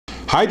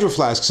Hydro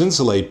Flasks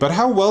insulate, but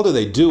how well do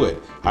they do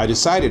it? I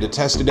decided to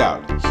test it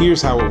out.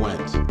 Here's how it went.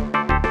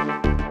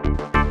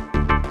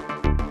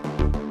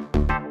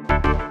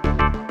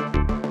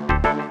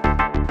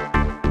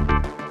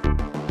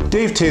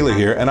 Dave Taylor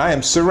here, and I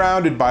am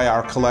surrounded by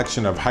our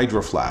collection of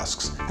Hydro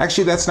Flasks.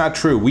 Actually, that's not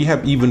true. We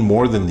have even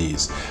more than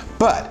these.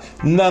 But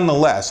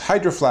nonetheless,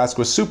 Hydro Flask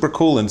was super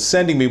cool in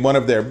sending me one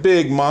of their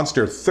big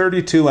monster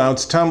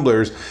 32-ounce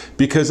tumblers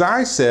because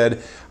I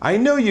said, I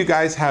know you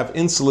guys have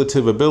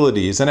insulative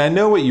abilities and I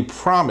know what you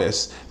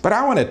promise, but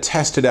I want to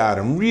test it out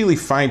and really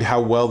find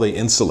how well they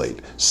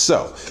insulate.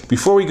 So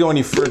before we go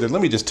any further,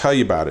 let me just tell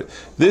you about it.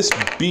 This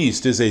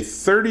beast is a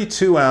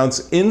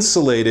 32-ounce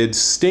insulated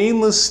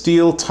stainless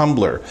steel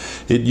tumbler.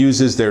 It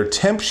uses their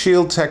Temp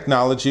Shield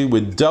technology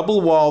with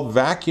double wall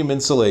vacuum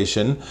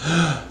insulation,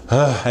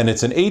 and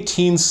it's an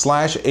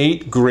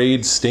 18/8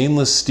 grade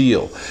stainless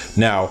steel.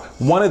 Now,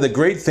 one of the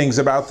great things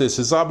about this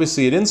is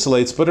obviously it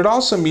insulates, but it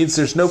also means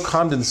there's no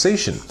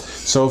condensation.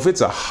 So if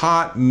it's a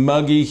hot,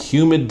 muggy,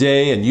 humid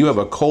day and you have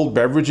a cold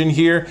beverage in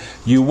here,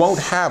 you won't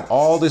have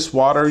all this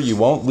water, you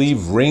won't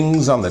leave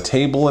rings on the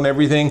table and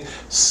everything.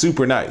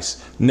 Super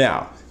nice.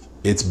 Now,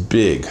 it's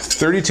big.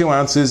 32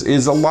 ounces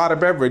is a lot of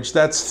beverage.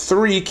 That's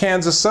 3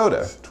 cans of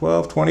soda.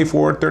 12,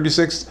 24,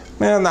 36,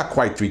 well, not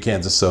quite 3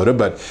 cans of soda,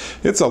 but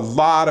it's a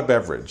lot of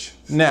beverage.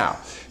 Now,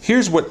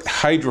 here's what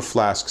Hydro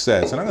Flask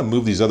says, and I'm gonna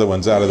move these other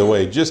ones out of the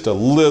way just a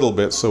little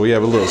bit so we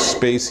have a little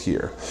space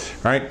here,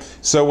 right?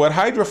 So what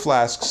Hydro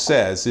Flask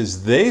says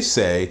is they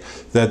say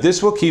that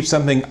this will keep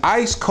something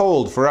ice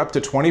cold for up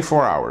to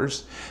 24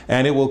 hours,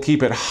 and it will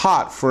keep it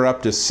hot for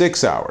up to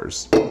 6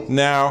 hours.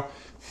 Now,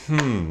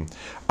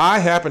 I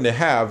happen to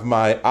have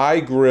my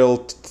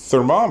iGrill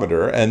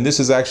thermometer, and this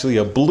is actually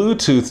a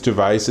Bluetooth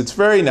device. It's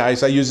very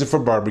nice. I use it for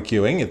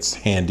barbecuing. It's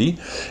handy.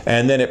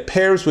 And then it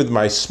pairs with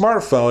my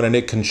smartphone and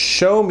it can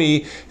show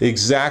me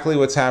exactly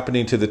what's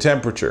happening to the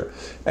temperature.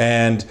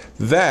 And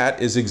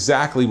that is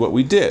exactly what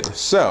we did.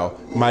 So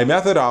my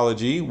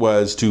methodology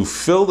was to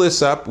fill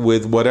this up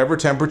with whatever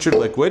temperature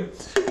liquid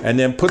and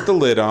then put the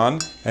lid on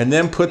and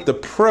then put the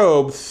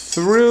probe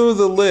through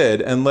the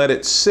lid and let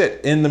it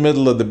sit in the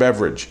middle of the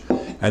beverage.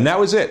 And that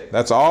was it.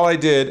 That's all I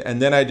did. And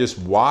then I just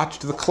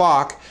watched the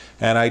clock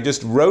and I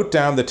just wrote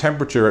down the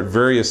temperature at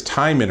various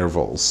time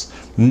intervals.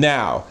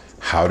 Now,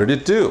 how did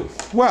it do?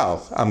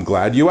 Well, I'm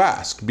glad you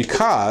asked,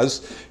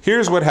 because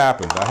here's what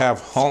happened. I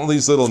have all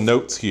these little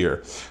notes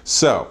here.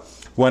 So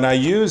when I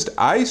used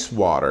ice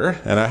water,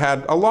 and I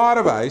had a lot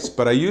of ice,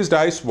 but I used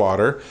ice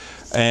water,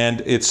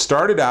 and it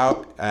started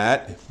out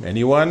at,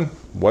 anyone,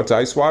 what's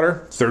ice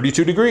water?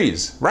 32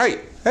 degrees,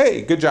 right?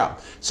 Hey, good job.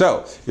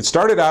 So it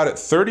started out at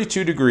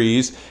 32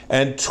 degrees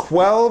and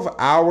 12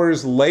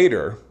 hours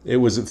later, it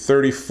was at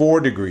 34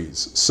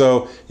 degrees.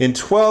 So in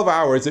 12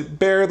 hours, it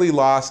barely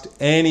lost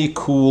any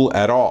cool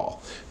at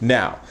all.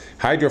 Now,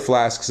 Hydro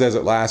Flask says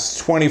it lasts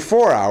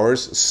 24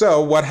 hours.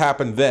 So what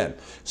happened then?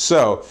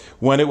 So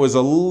when it was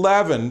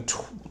 11,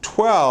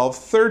 12,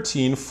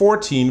 13,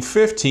 14,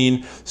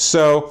 15,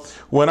 so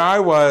when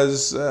I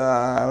was,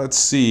 let's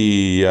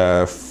see,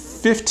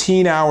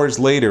 15 hours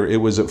later, it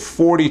was at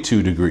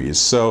 42 degrees.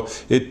 So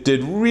it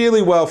did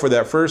really well for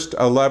that first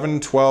 11,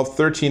 12,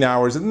 13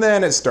 hours, and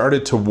then it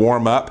started to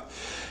warm up.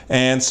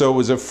 And so it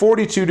was at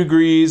 42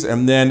 degrees,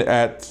 and then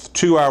at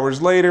 2 hours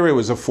later, it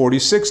was at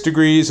 46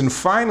 degrees, and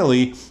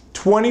finally,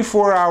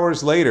 24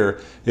 hours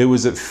later, it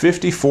was at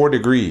 54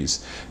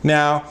 degrees.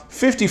 Now,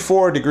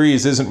 54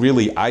 degrees isn't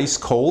really ice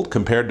cold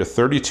compared to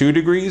 32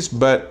 degrees,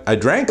 but I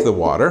drank the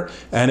water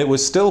and it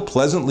was still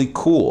pleasantly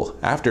cool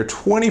after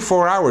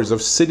 24 hours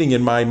of sitting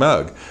in my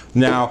mug.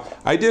 Now,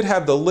 I did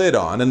have the lid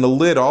on, and the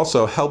lid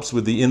also helps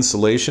with the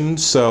insulation,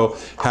 so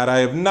had I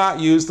have not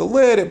used the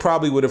lid, it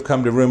probably would have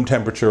come to room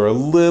temperature a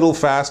little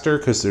faster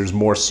because there's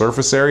more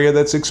surface area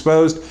that's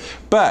exposed.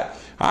 But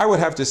I would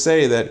have to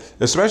say that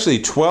especially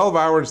 12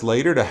 hours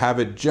later to have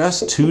it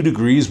just 2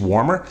 degrees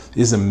warmer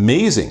is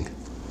amazing.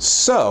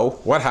 So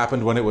what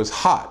happened when it was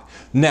hot?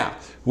 Now,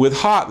 with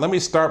hot, let me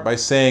start by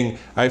saying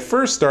I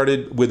first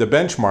started with a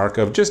benchmark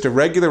of just a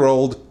regular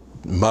old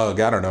mug.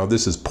 I don't know,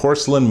 this is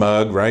porcelain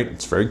mug, right?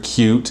 It's very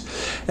cute.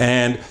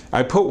 And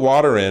I put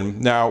water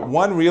in. Now,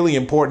 one really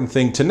important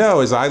thing to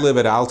know is I live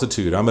at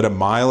altitude. I'm at a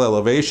mile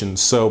elevation,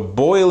 so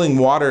boiling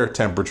water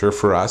temperature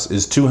for us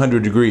is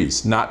 200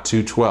 degrees, not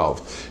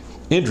 212.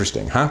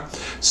 Interesting, huh?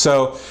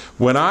 So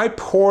when I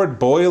poured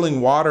boiling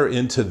water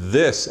into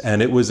this,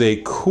 and it was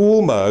a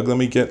cool mug, let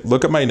me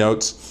look at my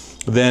notes,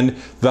 then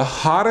the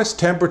hottest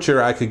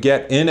temperature I could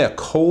get in a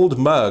cold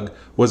mug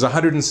was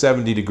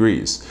 170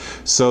 degrees.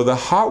 So the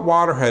hot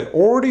water had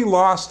already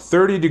lost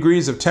 30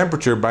 degrees of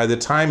temperature by the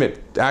time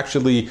it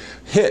actually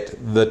hit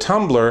the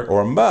tumbler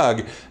or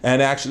mug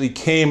and actually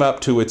came up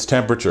to its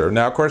temperature.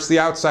 Now, of course, the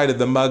outside of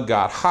the mug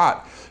got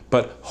hot,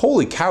 but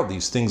holy cow,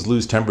 these things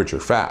lose temperature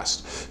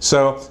fast.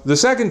 So the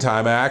second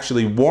time I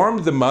actually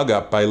warmed the mug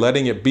up by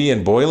letting it be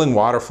in boiling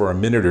water for a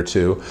minute or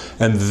two,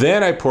 and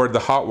then I poured the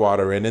hot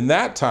water in, and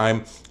that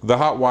time the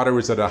hot water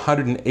was at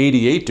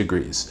 188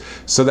 degrees.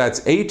 So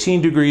that's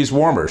 18 degrees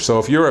warmer. So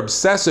if you're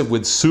obsessive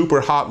with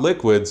super hot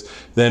liquids,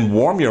 then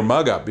warm your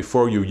mug up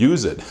before you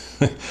use it.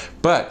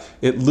 But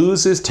it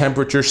loses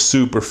temperature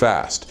super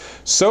fast.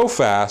 So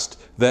fast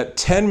that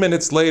 10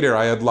 minutes later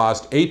I had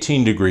lost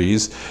 18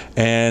 degrees,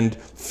 and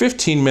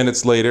 15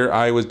 minutes later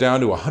I was down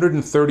to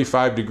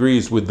 135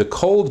 degrees with the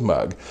cold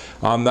mug.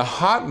 On the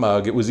hot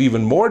mug it was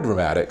even more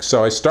dramatic.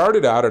 So I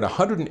started out at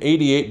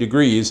 188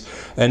 degrees,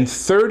 and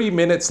 30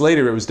 minutes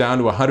later it was down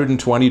to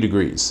 120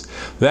 degrees.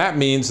 That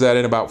means that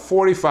in about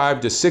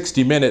 45 to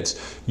 60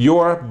 minutes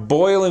your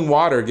boiling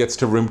water gets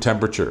to room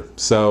temperature.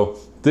 So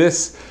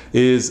this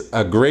is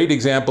a great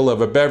example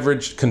of a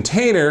beverage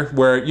container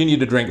where you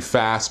need to drink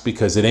fast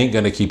because it ain't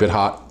going to keep it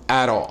hot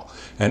at all.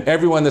 And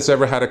everyone that's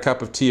ever had a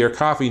cup of tea or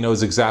coffee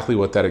knows exactly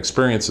what that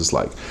experience is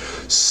like.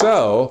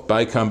 So,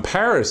 by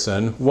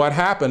comparison, what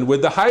happened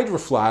with the Hydro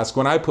Flask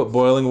when I put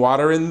boiling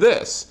water in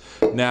this?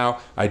 Now,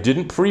 I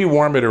didn't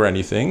pre-warm it or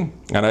anything,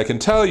 and I can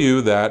tell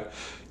you that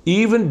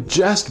even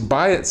just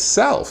by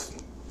itself,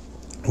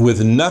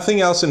 with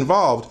nothing else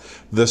involved,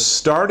 the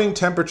starting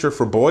temperature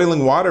for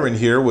boiling water in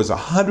here was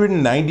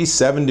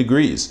 197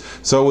 degrees.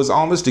 So it was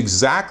almost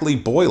exactly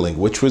boiling,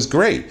 which was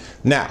great.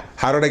 Now,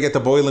 how did I get the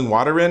boiling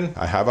water in?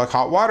 I have a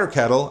hot water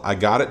kettle. I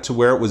got it to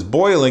where it was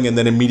boiling and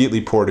then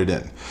immediately poured it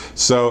in.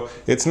 So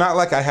it's not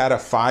like I had a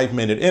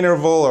 5-minute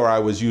interval, or I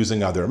was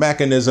using other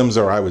mechanisms,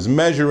 or I was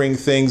measuring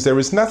things. There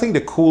was nothing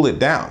to cool it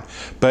down.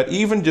 But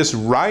even just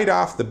right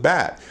off the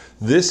bat,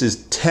 this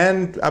is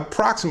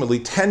approximately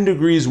 10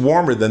 degrees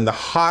warmer than the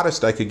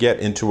hottest I could get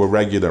into a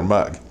regular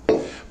mug.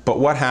 But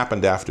what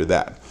happened after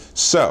that?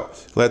 So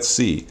let's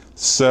see.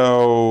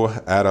 So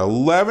at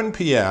 11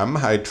 p.m.,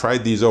 I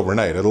tried these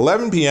overnight. At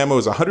 11 p.m. it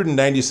was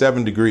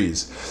 197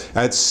 degrees.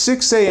 At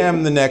 6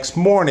 a.m. the next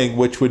morning,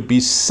 which would be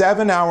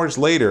 7 hours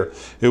later,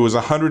 it was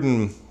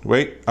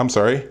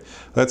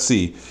Let's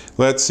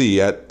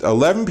see. At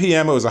 11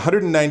 p.m. it was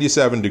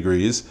 197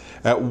 degrees.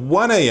 At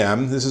 1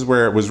 a.m., this is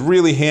where it was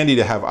really handy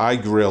to have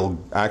iGrill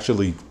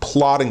actually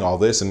plotting all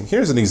this. And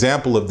here's an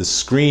example of the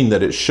screen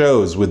that it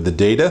shows with the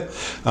data.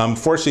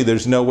 Fortunately,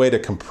 there's no way to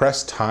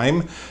compress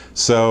time.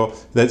 So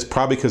that's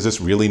probably because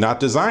it's really not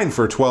designed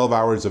for 12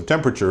 hours of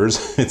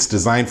temperatures. It's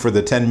designed for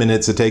the 10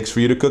 minutes it takes for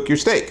you to cook your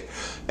steak.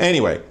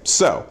 Anyway,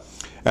 so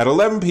at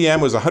 11 p.m.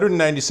 it was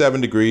 197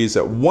 degrees.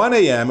 At 1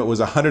 a.m. it was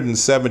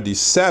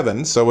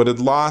 177, so it had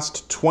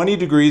lost 20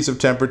 degrees of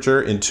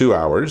temperature in 2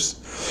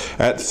 hours.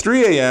 At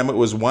 3 a.m. it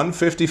was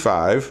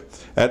 155.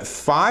 At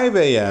 5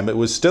 a.m. it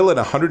was still at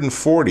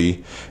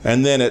 140,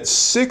 and then at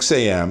 6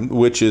 a.m.,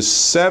 which is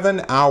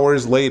 7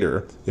 hours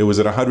later, it was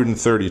at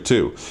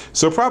 132.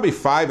 So probably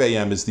 5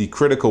 a.m. is the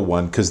critical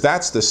one, because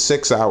that's the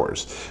 6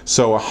 hours.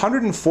 So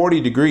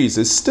 140 degrees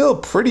is still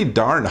pretty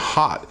darn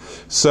hot.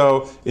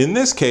 So in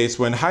this case,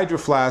 when Hydro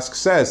Flask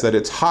says that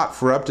it's hot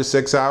for up to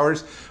 6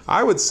 hours,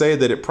 I would say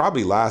that it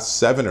probably lasts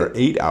 7 or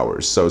 8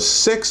 hours. So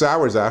 6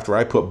 hours after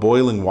I put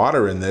boiling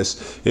water in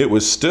this, it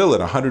was still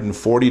at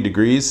 140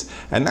 degrees,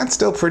 and that's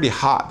still pretty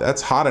hot.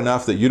 That's hot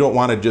enough that you don't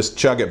want to just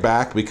chug it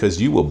back because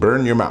you will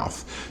burn your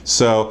mouth.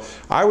 So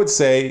I would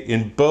say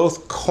in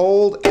both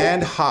cold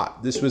and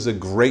hot, this was a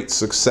great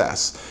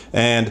success.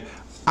 And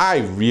I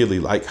really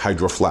like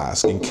Hydro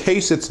Flask. In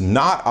case it's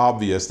not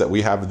obvious that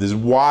we have this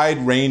wide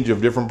range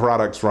of different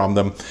products from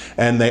them,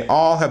 and they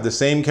all have the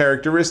same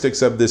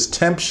characteristics of this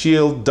temp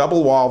shield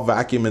double wall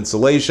vacuum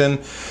insulation.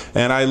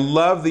 And I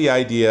love the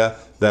idea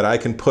that I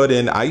can put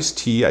in iced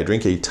tea. I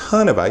drink a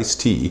ton of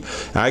iced tea.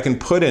 I can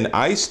put in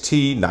iced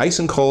tea nice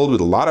and cold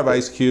with a lot of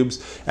ice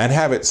cubes and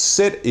have it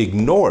sit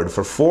ignored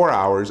for 4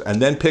 hours and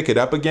then pick it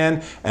up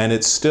again, and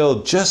it's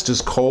still just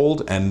as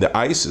cold and the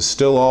ice is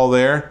still all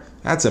there.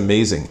 That's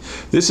amazing.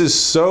 This is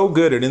so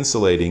good at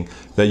insulating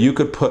that you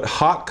could put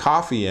hot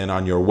coffee in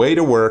on your way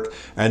to work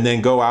and then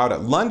go out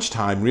at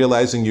lunchtime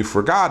realizing you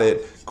forgot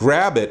it,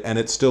 grab it, and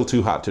it's still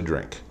too hot to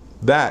drink.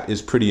 That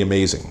is pretty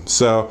amazing.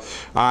 So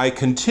I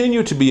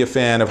continue to be a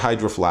fan of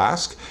Hydro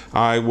Flask.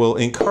 I will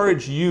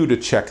encourage you to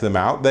check them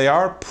out. They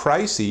are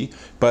pricey,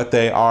 but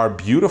they are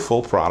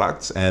beautiful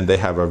products and they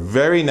have a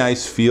very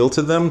nice feel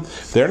to them.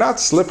 They're not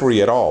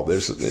slippery at all.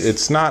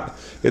 It's not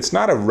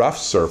a rough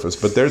surface,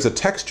 but there's a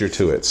texture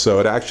to it. So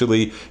it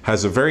actually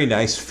has a very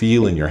nice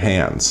feel in your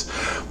hands.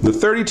 The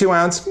 32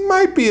 ounce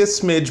might be a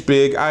smidge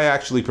big. I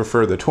actually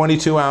prefer the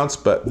 22 ounce,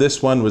 but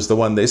this one was the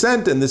one they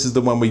sent, and this is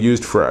the one we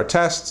used for our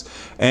tests.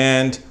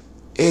 And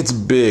it's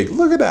big.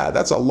 Look at that.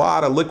 That's a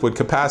lot of liquid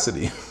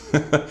capacity.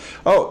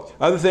 Oh,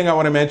 other thing I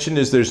want to mention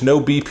is there's no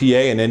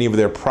BPA in any of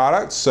their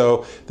products.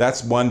 So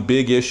that's one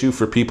big issue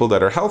for people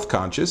that are health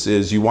conscious,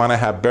 is you want to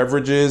have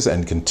beverages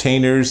and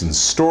containers and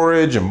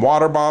storage and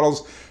water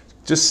bottles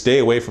Just stay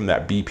away from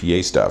that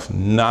BPA stuff.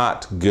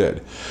 Not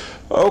good.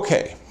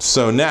 Okay,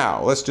 so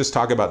now let's just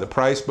talk about the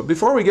price. But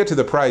before we get to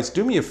the price,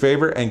 do me a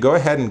favor and go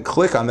ahead and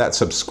click on that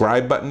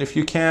subscribe button if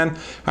you can.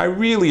 I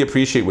really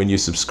appreciate when you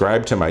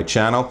subscribe to my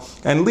channel,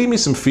 and leave me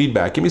some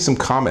feedback. Give me some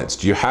comments.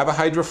 Do you have a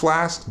Hydro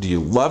Flask? Do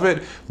you love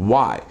it?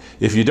 Why?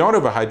 If you don't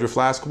have a Hydro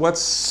Flask, what's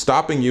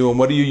stopping you and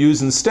what do you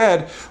use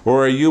instead?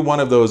 Or are you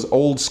one of those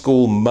old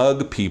school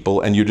mug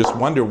people and you just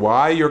wonder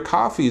why your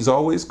coffee is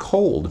always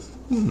cold?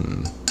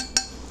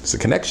 There's a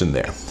connection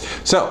there.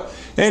 So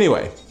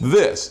anyway,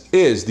 this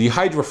is the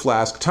Hydro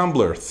Flask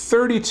tumbler,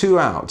 32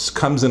 ounce,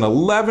 comes in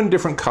 11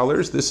 different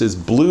colors. This is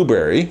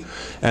blueberry,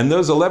 and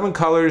those 11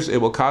 colors,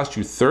 it will cost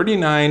you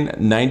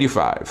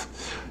 $39.95.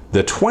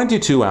 The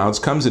 22 ounce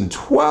comes in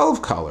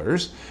 12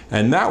 colors,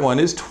 and that one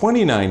is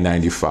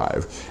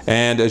 $29.95.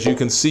 And as you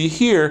can see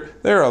here,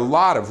 there are a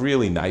lot of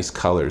really nice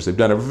colors. They've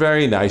done a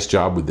very nice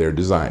job with their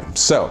design.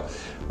 So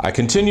I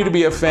continue to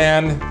be a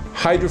fan.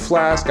 Hydro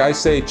Flask, I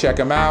say check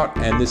them out.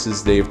 And this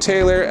is Dave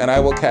Taylor, and I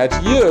will catch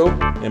you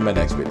in my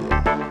next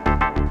video.